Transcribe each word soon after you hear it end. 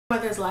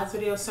This last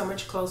video is so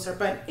much closer,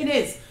 but it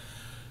is.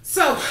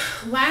 So,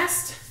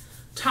 last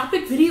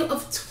topic video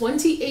of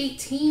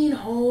 2018.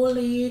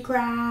 Holy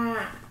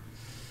crap.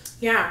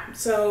 Yeah,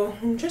 so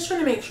I'm just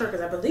trying to make sure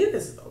because I believe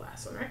this is the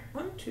last one, right?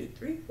 1, 2,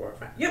 3, 4,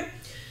 5. Yep.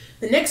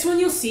 The next one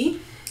you'll see.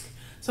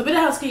 So a bit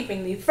of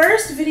housekeeping. The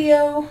first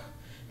video,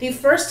 the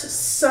first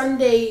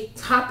Sunday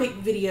topic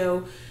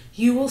video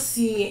you will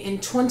see in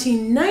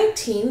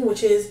 2019,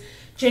 which is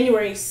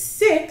January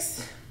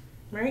 6th.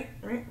 Right?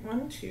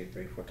 1, 2,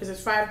 3, 4, because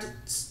there's 5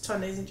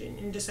 Sundays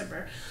in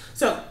December.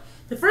 So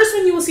the first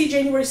one you will see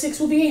January 6th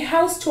will be a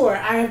house tour.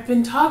 I have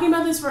been talking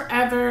about this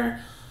forever,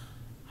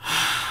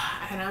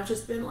 and I've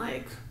just been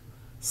like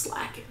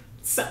slacking.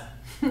 So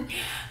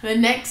the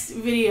next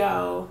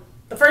video,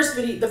 the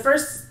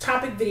first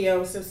topic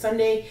video, so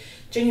Sunday,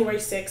 January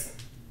 6th,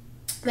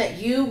 that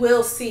you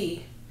will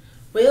see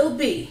will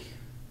be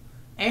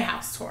a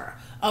house tour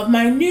of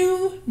my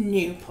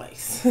new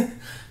place.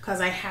 Because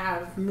I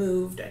have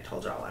moved. I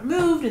told y'all I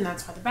moved, and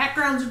that's why the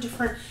backgrounds are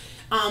different.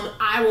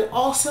 I will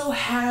also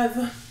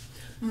have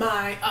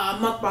my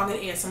mukbang and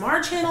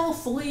ASMR channel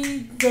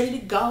fully ready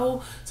to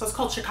go. So it's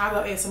called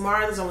Chicago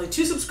ASMR. There's only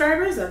 2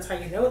 subscribers. That's how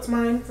you know it's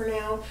mine for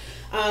now.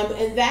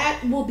 And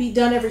that will be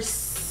done every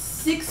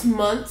 6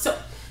 months. So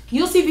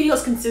you'll see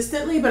videos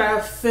consistently, but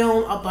I'll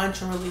film a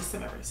bunch and release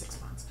them every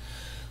 6 months.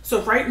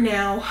 So right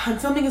now, I'm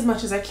filming as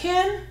much as I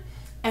can.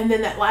 And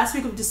then that last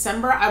week of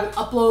December, I will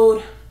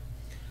upload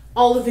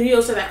all the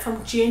videos so that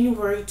from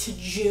January to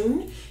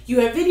June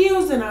you have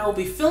videos, and I will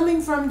be filming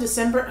from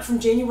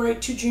January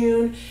to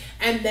June,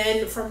 and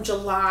then from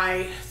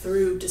July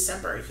through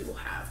December you will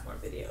have more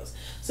videos.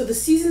 So the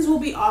seasons will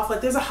be off.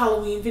 Like there's a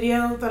Halloween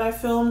video that I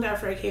filmed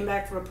after I came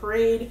back from a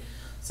parade,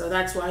 so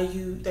that's why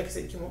like I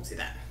said, you won't see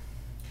that.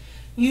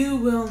 You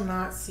will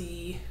not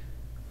see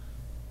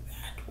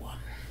that one.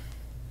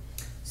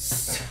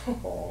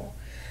 So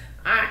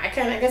I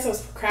guess I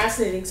was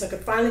procrastinating so I could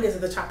finally get to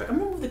the topic. I'm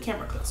gonna move the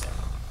camera closer.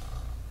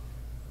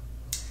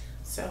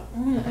 So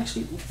I'm gonna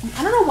actually,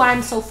 I don't know why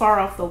I'm so far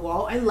off the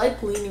wall. I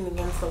like leaning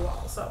against the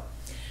wall. So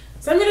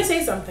I'm gonna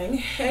say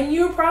something, and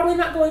you're probably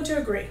not going to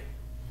agree.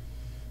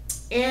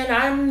 And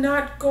I'm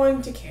not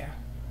going to care.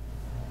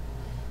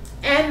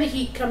 And the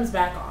heat comes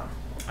back on.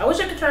 I wish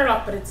I could turn it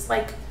off, but it's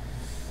like,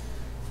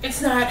 it's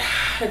not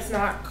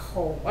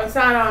cold. It's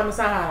not hot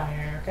out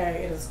here,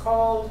 okay? It is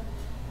cold,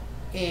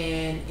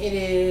 and it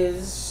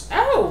is,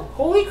 oh,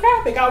 holy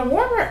crap, it got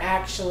warmer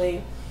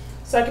actually.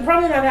 So I can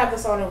probably not have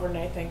this on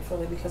overnight,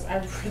 thankfully, because I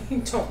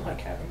really don't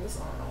like having this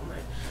on all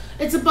night.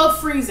 It's above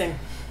freezing,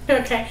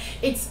 okay?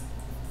 It's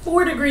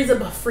 4 degrees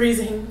above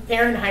freezing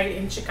Fahrenheit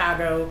in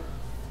Chicago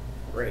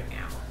right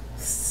now.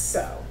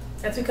 So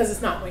that's because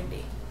it's not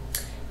windy.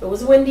 If it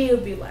was windy, it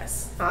would be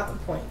less. Not the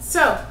point.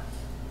 So,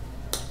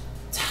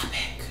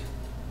 topic.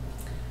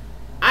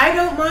 I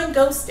don't mind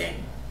ghosting.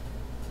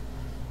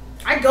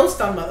 I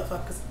ghost on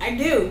motherfuckers. I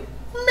do.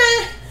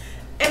 Meh.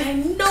 And I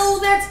know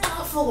that's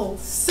awful.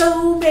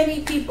 So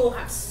many people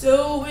have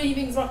so many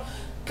things wrong.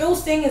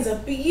 Ghosting is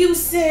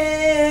abusive,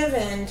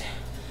 and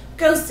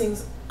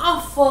ghosting's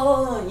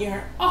awful, and you're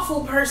an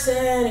awful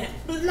person, and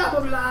blah,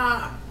 blah,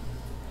 blah.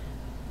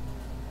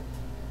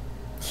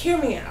 Hear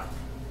me out.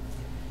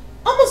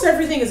 Almost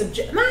everything is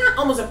there are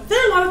a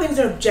lot of things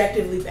that are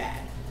objectively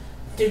bad.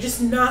 They're just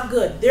not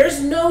good.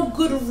 There's no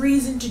good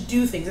reason to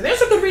do things. And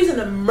there's a good reason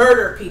to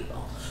murder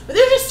people. But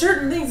there's just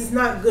certain things it's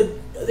not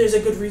good. There's a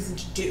good reason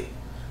to do.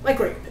 Like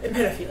rape and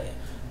pedophilia.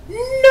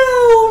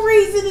 No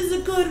reason is a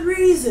good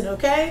reason,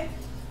 okay?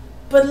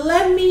 But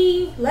let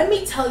me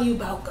tell you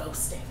about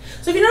ghosting.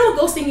 So if you don't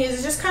know what ghosting is,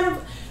 it's just kind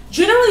of,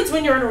 generally it's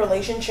when you're in a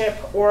relationship,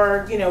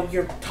 or you know,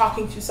 you're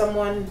talking to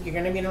someone, you're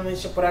gonna be in a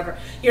relationship, whatever.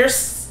 You're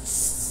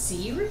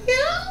serial?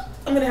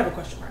 I'm gonna have a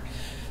question mark.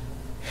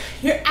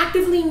 You're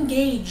actively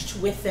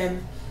engaged with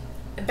them,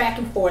 back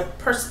and forth,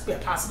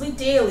 possibly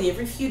daily,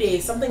 every few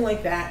days, something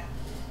like that.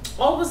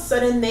 All of a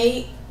sudden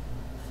they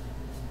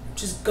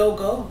just go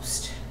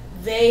ghost.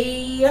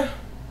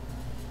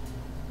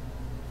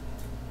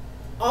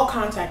 All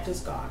contact is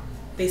gone.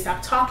 They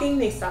stop talking,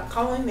 they stop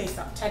calling, they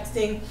stop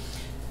texting.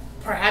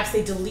 Perhaps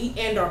they delete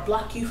and or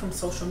block you from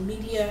social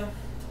media.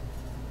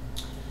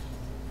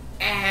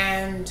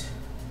 And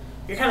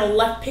you're kind of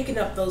left picking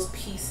up those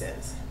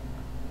pieces.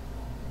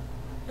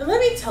 And let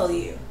me tell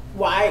you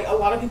why a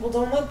lot of people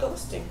don't like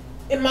ghosting.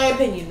 In my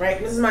opinion, right?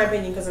 This is my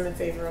opinion because I'm in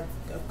favor of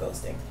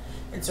ghosting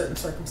in certain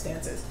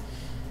circumstances.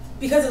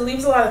 Because it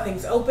leaves a lot of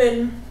things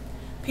open.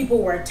 People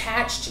were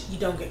attached. You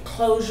don't get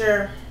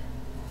closure.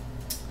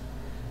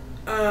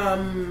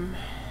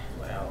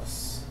 What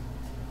else?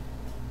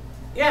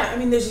 Yeah, I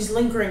mean, there's these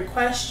lingering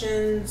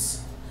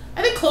questions.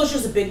 I think closure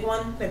is a big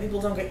one, that people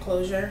don't get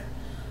closure.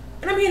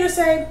 And I'm here to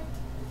say,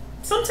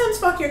 sometimes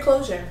fuck your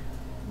closure,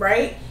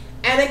 right?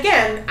 And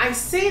again, I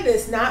say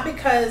this not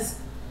because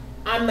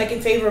I'm like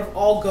in favor of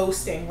all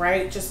ghosting,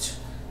 right? Just,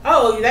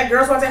 oh, that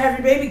girl's about to have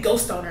your baby,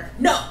 ghost on her.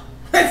 No,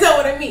 that's not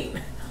what I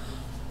mean.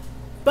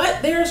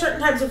 But there are certain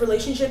types of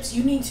relationships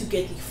you need to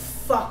get the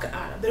fuck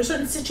out of. There are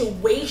certain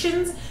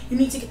situations you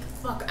need to get the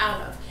fuck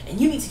out of.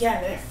 And you need to get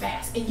out of there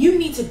fast. And you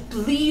need to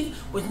leave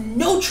with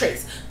no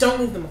trace. Don't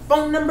leave them a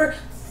phone number.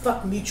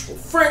 Fuck mutual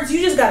friends.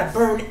 You just gotta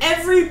burn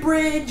every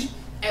bridge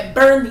and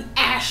burn the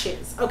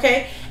ashes,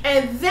 okay?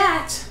 And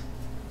that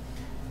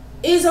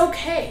is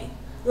okay.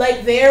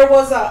 Like, there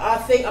was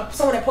a thing,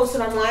 someone had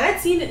posted online. I'd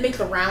seen it make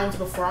the rounds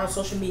before on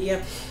social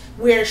media,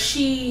 where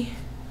she,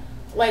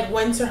 like,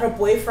 went to her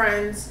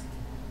boyfriend's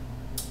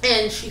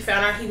and she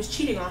found out he was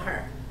cheating on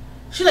her.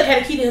 She, like,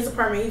 had a key to his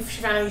apartment.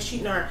 She found out he was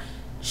cheating on her.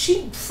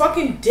 She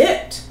fucking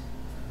dipped.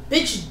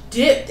 Bitch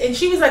dipped. And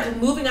she was, like,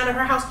 moving out of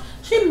her house.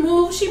 She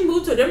moved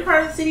to a different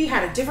part of the city,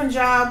 had a different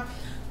job,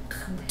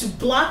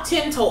 blocked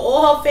him, told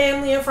all her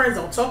family and friends,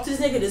 don't talk to this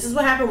nigga. This is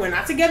what happened. We're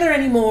not together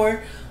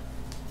anymore.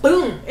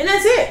 Boom. And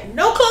that's it.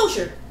 No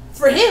closure.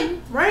 For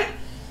him, right?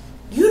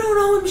 You don't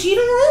owe him. She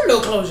don't owe him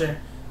no closure.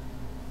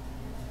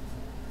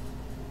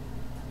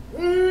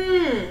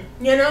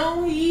 You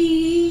know,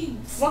 he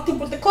fucked up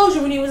with the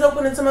closure when he was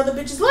opening some other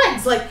bitch's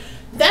legs. Like,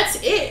 that's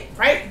it,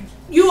 right?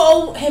 You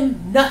owe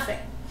him nothing.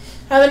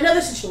 I have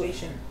another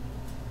situation.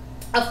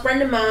 A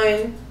friend of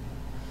mine,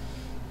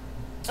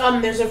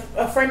 there's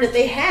a friend that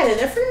they had, and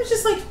their friend was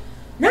just, like,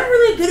 not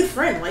really a good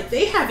friend. Like,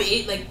 they have,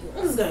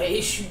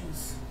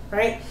 issues,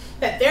 right?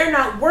 That they're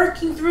not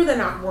working through, they're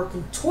not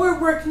working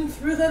toward working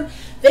through them.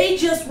 They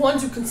just want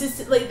to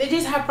consistently, they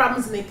just have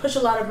problems, and they push a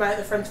lot of my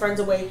other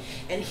friends away,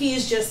 and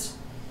he's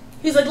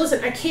like,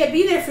 listen, I can't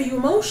be there for you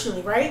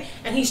emotionally, right?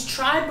 And he's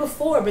tried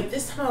before, but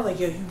this time I was like,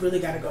 yo, you really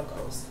gotta go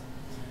ghost.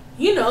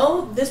 You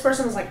know, this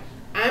person was like,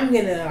 I'm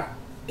gonna,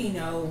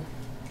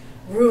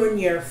 ruin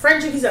your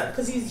friendship.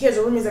 Because he has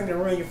a roommate, he's gonna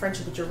ruin your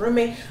friendship with your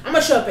roommate. I'm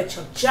gonna show up at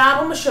your job,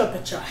 I'm gonna show up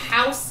at your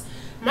house.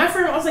 My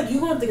friend, I was like, you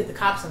gonna have to get the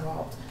cops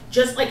involved.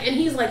 Just like, and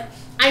he's like,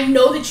 I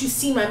know that you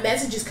see my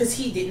messages, because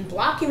he didn't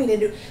block him, he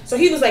didn't do, so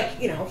he was like,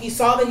 he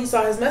saw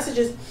his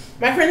messages.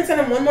 My friend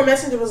sent him one more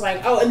message and was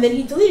like, oh, and then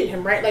he deleted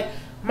him, right? Like,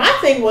 my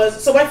thing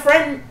was, so my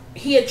friend,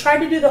 he had tried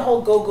to do the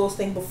whole go ghost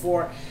thing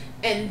before,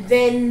 and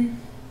then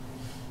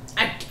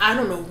I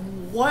don't know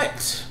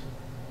what,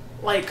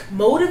 like,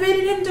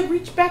 motivated him to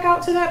reach back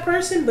out to that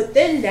person, but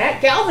then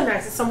that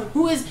galvanizes someone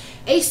who is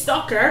a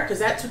stalker, because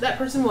that's what that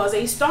person was,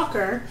 a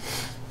stalker,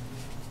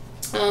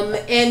 and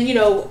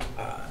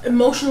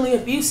emotionally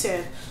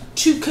abusive,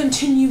 to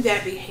continue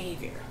that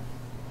behavior,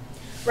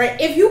 right?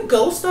 If you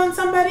ghost on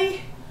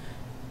somebody,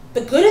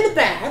 the good and the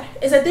bad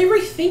is that they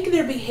rethink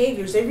their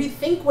behaviors. They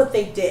rethink what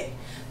they did.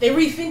 They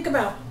rethink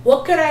about,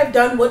 what could I have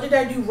done? What did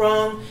I do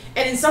wrong?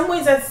 And in some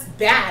ways that's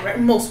bad, right?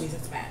 In most ways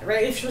it's bad,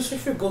 right? If you're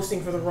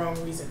ghosting for the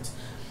wrong reasons.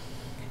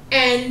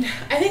 And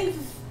I think,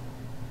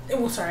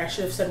 I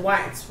should have said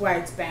why it's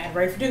bad,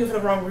 right? If you're doing it for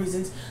the wrong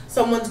reasons,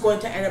 someone's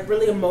going to end up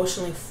really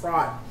emotionally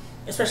fraught,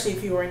 especially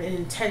if you were in an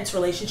intense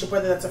relationship,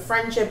 whether that's a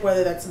friendship,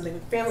 whether that's something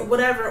with family,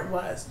 whatever it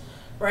was,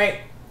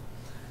 right?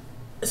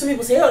 Some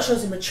people say, oh, it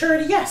shows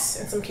immaturity. Yes,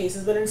 in some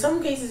cases. But in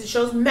some cases, it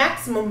shows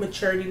maximum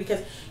maturity,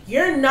 because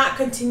you're not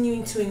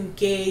continuing to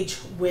engage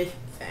with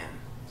them.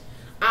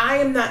 I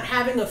am not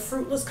having a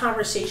fruitless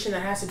conversation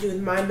that has to do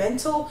with my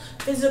mental,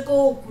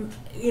 physical,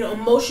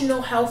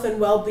 emotional health and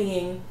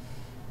well-being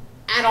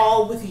at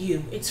all with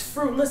you. It's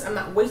fruitless. I'm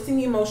not wasting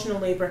the emotional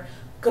labor.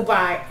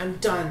 Goodbye. I'm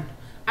done.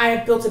 I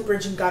have built a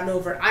bridge and gotten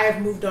over it. I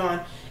have moved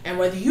on. And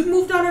whether you've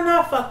moved on or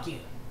not, fuck you.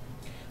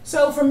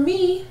 So for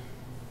me,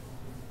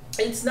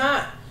 it's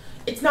not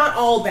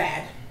all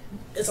bad.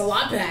 It's a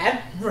lot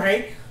bad,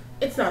 right?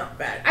 It's not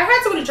bad. I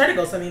had somebody try to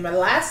ghost on me. My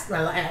last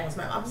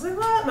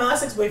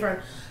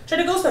ex-boyfriend tried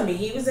to ghost on me.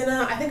 He was in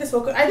I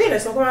spoke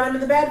about him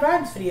in the Bad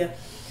Vibes video.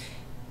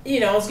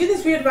 I was getting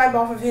this weird vibe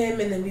off of him,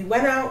 and then we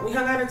hung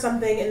out at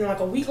something, and then like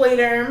a week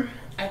later,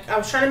 I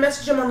was trying to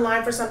message him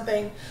online for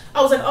something.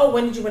 I was like, oh,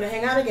 when did you want to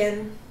hang out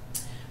again?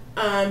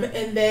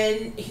 And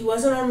then he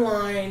wasn't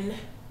online,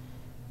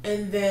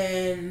 and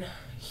then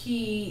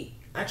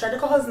I tried to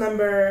call his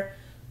number.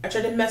 I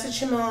tried to message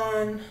him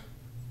on,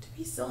 do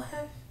we still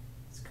have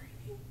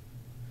screening?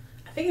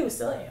 I think it was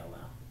still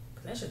AOL,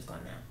 because that shit's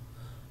gone now.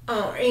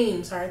 Or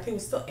AIM, sorry, I think it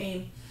was still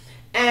AIM.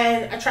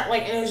 And I tried,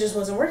 and it just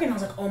wasn't working. I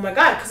was like, oh my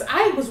God, because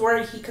I was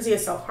worried, because he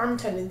has self-harm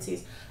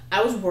tendencies.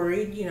 I was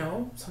worried,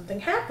 something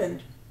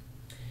happened.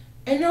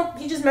 And no,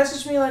 he just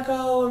messaged me like,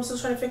 oh, I'm still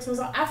trying to fix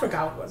myself. I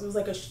forgot what it was. It was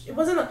like it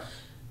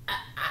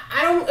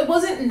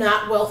wasn't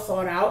not well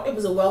thought out. It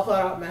was a well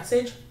thought out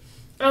message.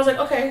 And I was like,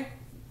 okay,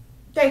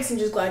 thanks, I'm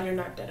just glad you're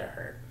not dead or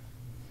hurt.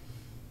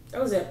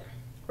 That was it,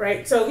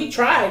 right? So he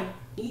tried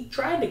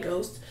to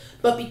ghost,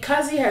 but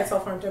because he had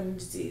self-harm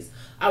tendencies,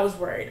 I was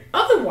worried.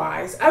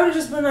 Otherwise, I would have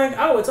just been like,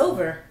 oh, it's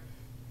over.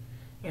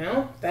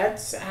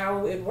 That's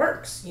how it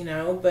works,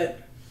 but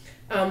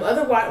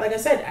otherwise, like I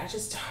said, I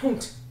just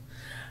don't.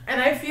 And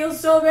I feel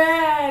so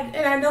bad.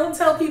 And I don't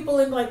tell people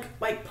in like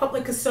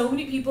public, because so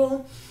many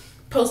people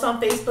post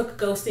on Facebook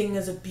ghosting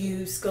as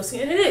abuse,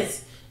 ghosting, and it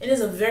is. It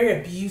is a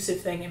very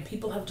abusive thing, and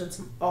people have done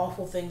some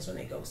awful things when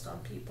they ghost on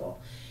people.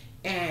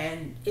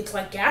 And it's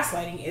like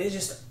gaslighting. It is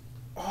just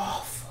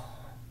awful.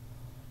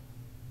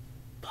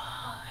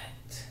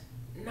 But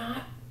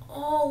not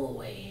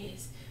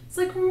always. It's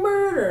like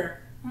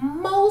murder.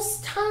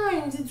 Most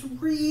times it's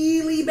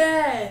really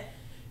bad.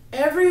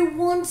 Every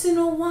once in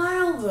a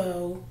while,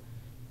 though,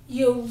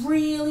 you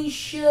really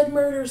should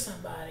murder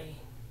somebody.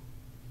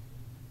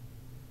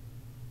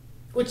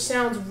 Which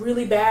sounds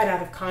really bad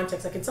out of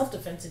context, like in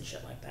self-defense and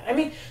shit like that. I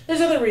mean,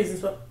 there's other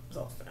reasons, but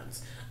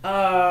self-defense.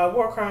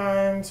 War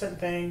crimes, certain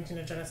things,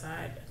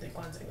 genocide, ethnic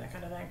cleansing, that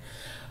kind of thing.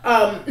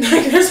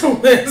 Like, there's a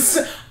list.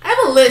 I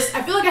have a list.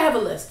 I feel like I have a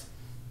list.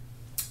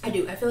 I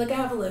do. I feel like I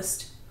have a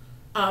list.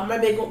 My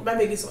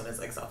biggest one is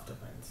like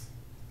self-defense.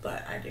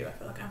 But I feel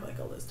like I have like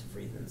a list of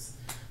reasons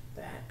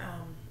that,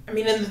 I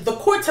mean, and the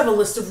courts have a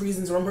list of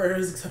reasons where murder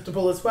is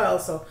acceptable as well,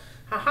 so,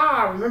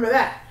 haha, remember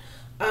that.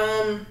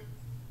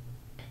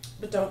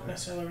 But don't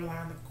necessarily rely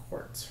on the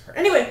courts.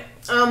 Anyway,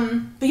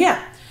 but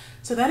yeah,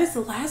 so that is the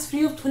last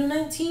video of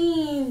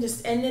 2019.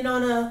 Just ending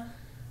on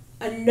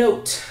a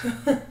note.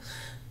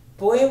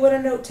 Boy, what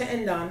a note to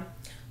end on.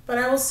 But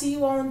I will see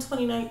you all in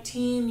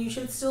 2019. You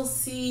should still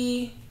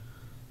see,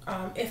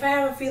 if I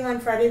have a Feline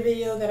Friday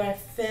video that I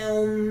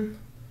film,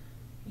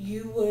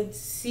 you would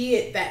see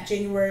it that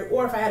January.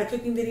 Or if I had a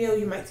cooking video,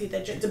 you might see it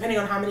that depending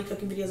on how many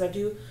cooking videos I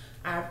do.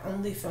 I've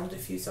only filmed a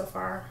few so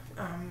far.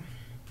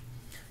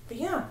 But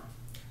yeah.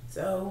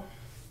 So,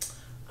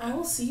 I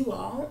will see you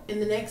all in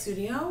the next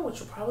video, which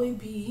will probably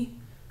be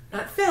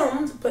not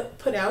filmed, but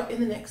put out in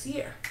the next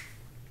year.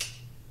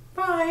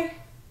 Bye!